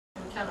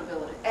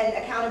accountability. And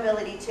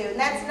accountability too. And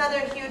that's another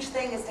huge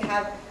thing, is to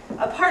have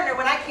a partner.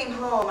 When I came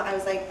home, I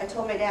was like, I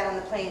told my dad on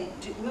the plane,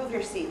 move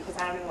your seat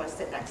because I don't even want to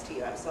sit next to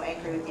you. I'm so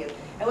angry with you.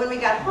 And when we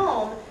got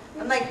home,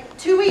 I'm like,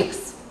 2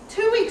 weeks.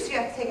 2 weeks you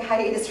have to take a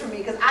hiatus from me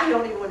because I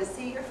don't even want to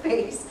see your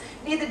face.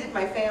 Neither did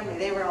my family.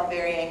 They were all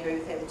very angry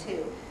with him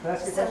too. Can I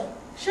ask you a question?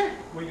 Sure.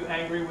 Were you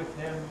angry with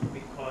him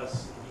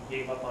because he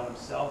gave up on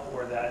himself,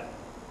 or that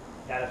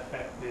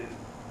affected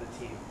the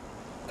team?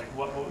 Like,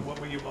 what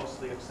were you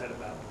mostly upset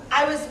about?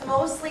 I was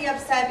mostly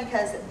upset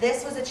because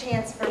this was a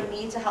chance for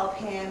me to help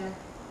him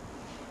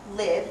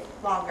live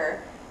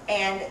longer,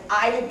 and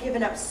I had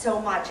given up so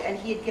much and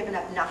he had given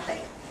up nothing.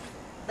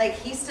 Like,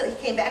 he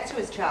came back to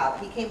his job,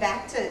 he came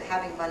back to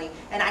having money,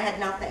 and I had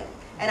nothing.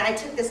 And I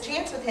took this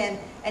chance with him,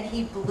 and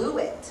he blew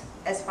it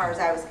as far as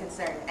I was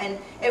concerned. And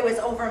it was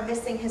over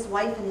missing his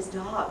wife and his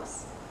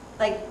dogs,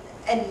 like,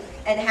 and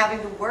having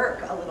to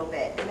work a little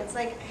bit. And it's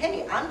like,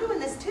 hey, I'm doing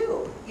this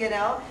too, you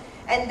know?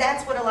 And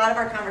that's what a lot of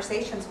our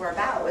conversations were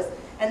about.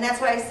 And that's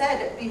what I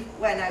said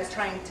when I was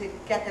trying to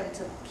get them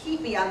to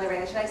keep me on the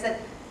ranch. And I said,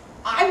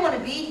 I want to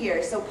be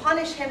here, so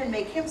punish him and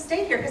make him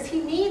stay here, because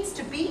he needs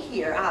to be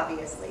here,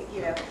 obviously,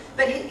 you know.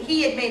 But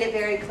he had made it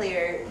very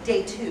clear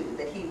day 2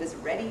 that he was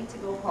ready to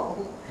go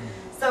home.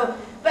 So,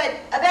 but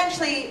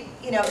eventually,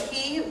 you know,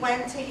 he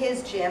went to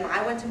his gym,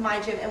 I went to my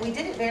gym, and we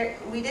did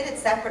it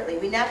separately.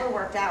 We never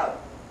worked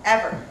out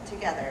ever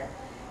together.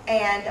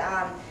 And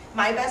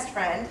my best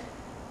friend,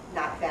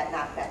 not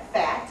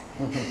fat,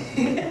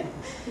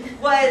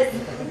 was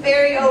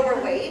very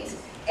overweight,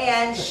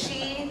 and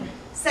she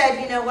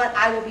said, you know what,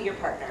 I will be your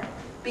partner,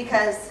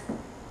 because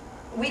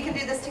we can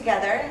do this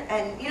together.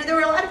 And you know, there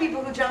were a lot of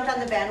people who jumped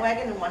on the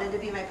bandwagon and wanted to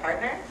be my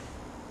partner,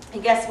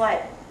 and guess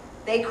what,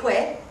 they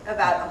quit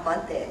about a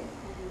month in.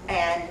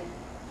 And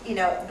you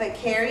know, but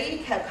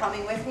Carrie kept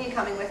coming with me,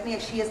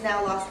 and she has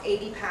now lost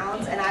 80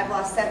 pounds, and I've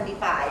lost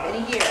 75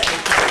 in a year.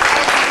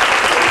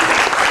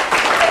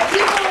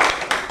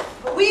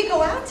 But we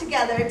go out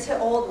together to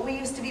we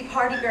used to be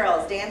party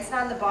girls, dancing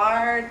on the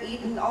bar,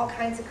 eating all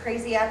kinds of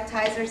crazy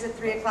appetizers at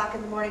 3 o'clock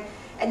in the morning.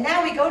 And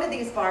now we go to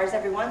these bars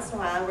every once in a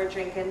while, and we're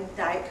drinking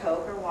Diet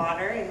Coke or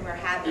water, and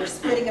we're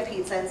splitting a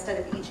pizza instead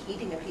of each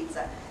eating a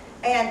pizza.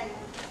 And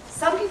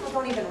some people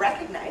don't even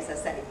recognize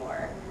us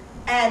anymore.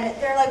 And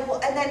they're like,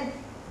 well, and then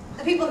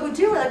the people who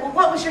do are like, well,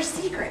 what was your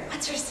secret?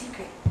 What's your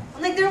secret?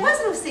 I'm like, there was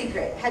no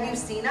secret. Have you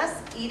seen us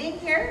eating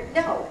here?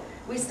 No.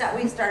 We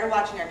started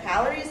watching our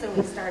calories, and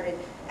we started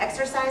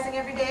exercising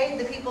every day.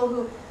 The people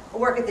who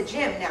work at the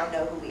gym now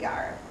know who we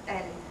are.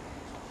 And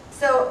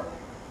so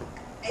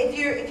if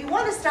you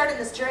want to start in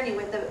this journey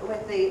with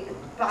the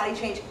body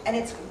change, and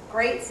it's a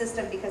great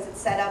system because it's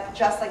set up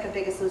just like a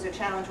Biggest Loser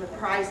challenge with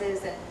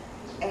prizes,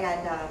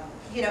 and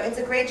you know, it's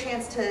a great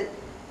chance to,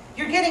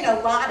 you're getting a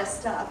lot of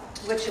stuff,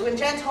 which when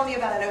Jen told me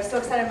about it, I was so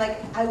excited. I'm like,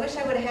 I wish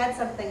I would have had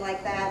something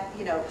like that,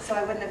 you know, so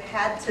I wouldn't have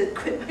had to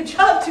quit my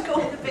job to go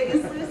with the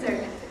Biggest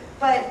Loser.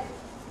 But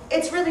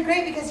it's really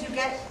great because you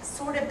get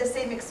sort of the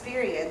same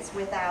experience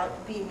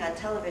without being on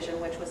television,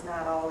 which was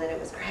not all that it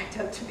was cracked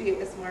up to be. It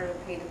was more of a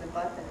pain in the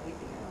butt than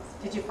anything else.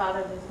 Did your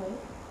father lose weight?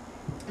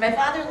 My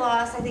father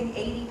lost, I think,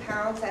 80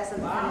 pounds as of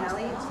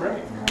finale. That's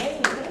great.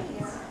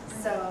 Yeah.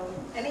 So,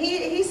 and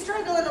he's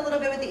struggling a little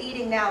bit with the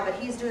eating now, but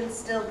he's doing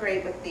still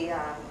great with the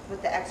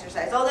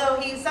exercise.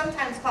 Although he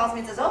sometimes calls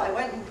me and says, "Oh, I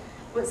went and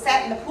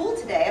sat in the pool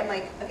today." I'm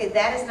like, okay,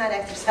 that is not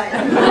exercise.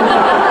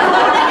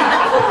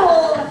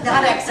 Pool,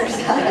 not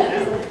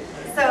exercise.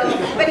 So,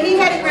 but he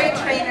had a great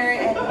trainer,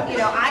 and you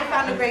know, I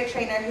found a great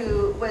trainer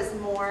who was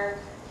more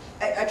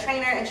a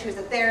trainer, and she was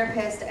a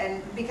therapist.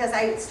 And because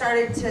I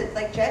started to,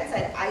 like Jen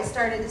said, I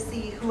started to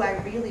see who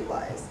I really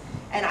was,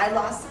 and I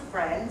lost some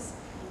friends.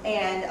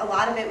 And a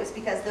lot of it was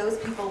because those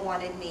people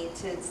wanted me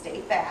to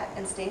stay fat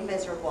and stay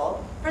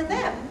miserable for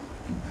them,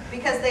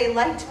 because they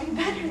liked me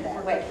better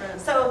that way.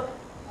 So,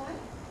 what?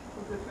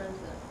 We're good friends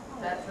then.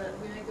 That's it.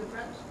 We make good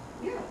friends.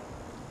 Yeah.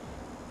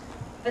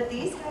 But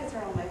these guys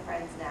are all my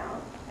friends now,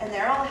 and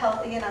they're all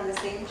healthy and on the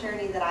same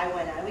journey that I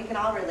went on. We can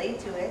all relate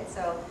to it.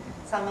 So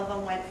some of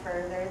them went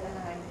further than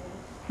I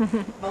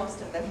did.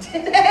 Most of them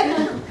did.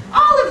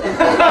 All of them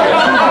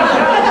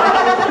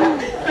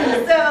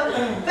did. So,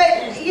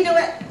 but you know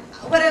what?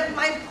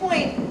 My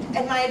point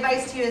and my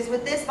advice to you is,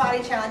 with this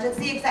body challenge, it's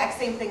the exact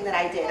same thing that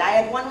I did. I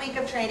had 1 week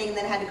of training and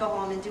then had to go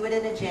home and do it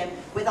in a gym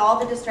with all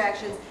the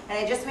distractions, and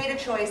I just made a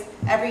choice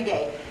every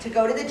day to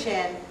go to the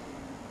gym.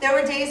 There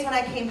were days when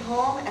I came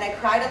home and I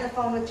cried on the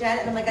phone with Jen,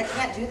 and I'm like, I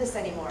can't do this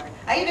anymore.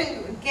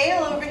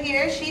 Gail over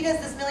here, she does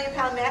this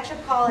million-pound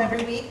matchup call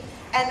every week,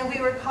 and we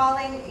were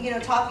calling, you know,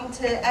 talking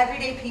to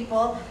everyday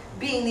people,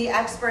 being the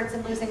experts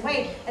in losing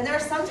weight. And there were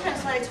some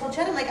times when I told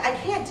Jen, I'm like, I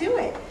can't do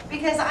it,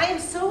 because I am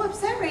so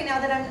upset right now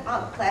that I'm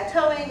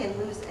plateauing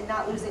and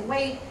not losing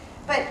weight.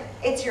 But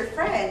it's your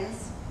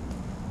friends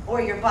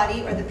or your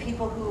buddy or the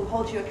people who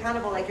hold you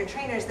accountable, like your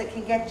trainers, that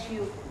can get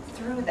you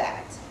through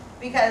that.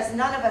 Because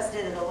none of us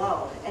did it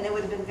alone, and it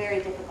would have been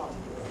very difficult to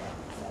do it alone.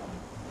 So.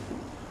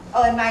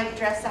 Oh, and my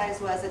dress size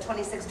was a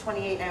 26,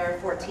 28, and I wear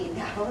 14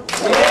 now.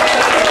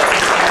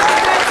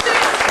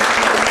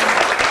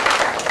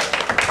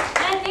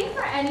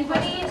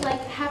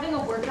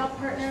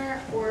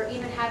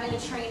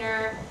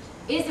 trainer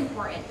is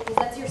important because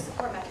that's your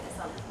support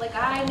mechanism. Like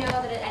I know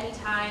that at any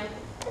time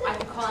I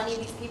can call any of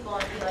these people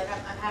and be like,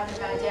 I'm having a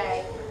bad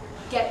day.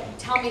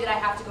 Tell me that I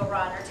have to go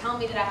run or tell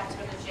me that I have to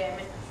go to the gym,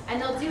 and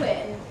they'll do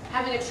it. And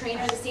having a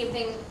trainer, the same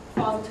thing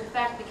falls into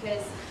effect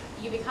because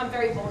you become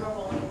very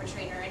vulnerable when you have a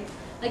trainer. And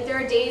like there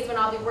are days when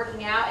I'll be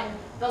working out and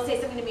they'll say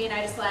something to me and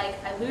I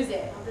lose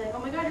it. I'll be like, oh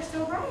my God, you're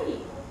so right.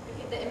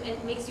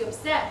 It makes you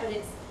upset, but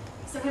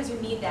sometimes you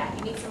need that.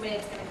 You need somebody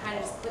that's going to kind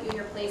of just put you in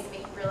your place and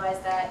make you realize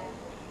that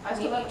I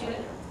still have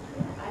trainers.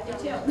 I do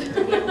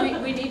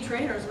too. We need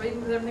trainers,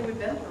 even with everything we've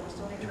been through, we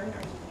still need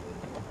trainers.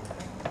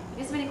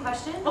 You guys have any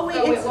questions? Oh wait,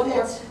 Oh, wait, it's, one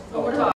more. it's, One more talk.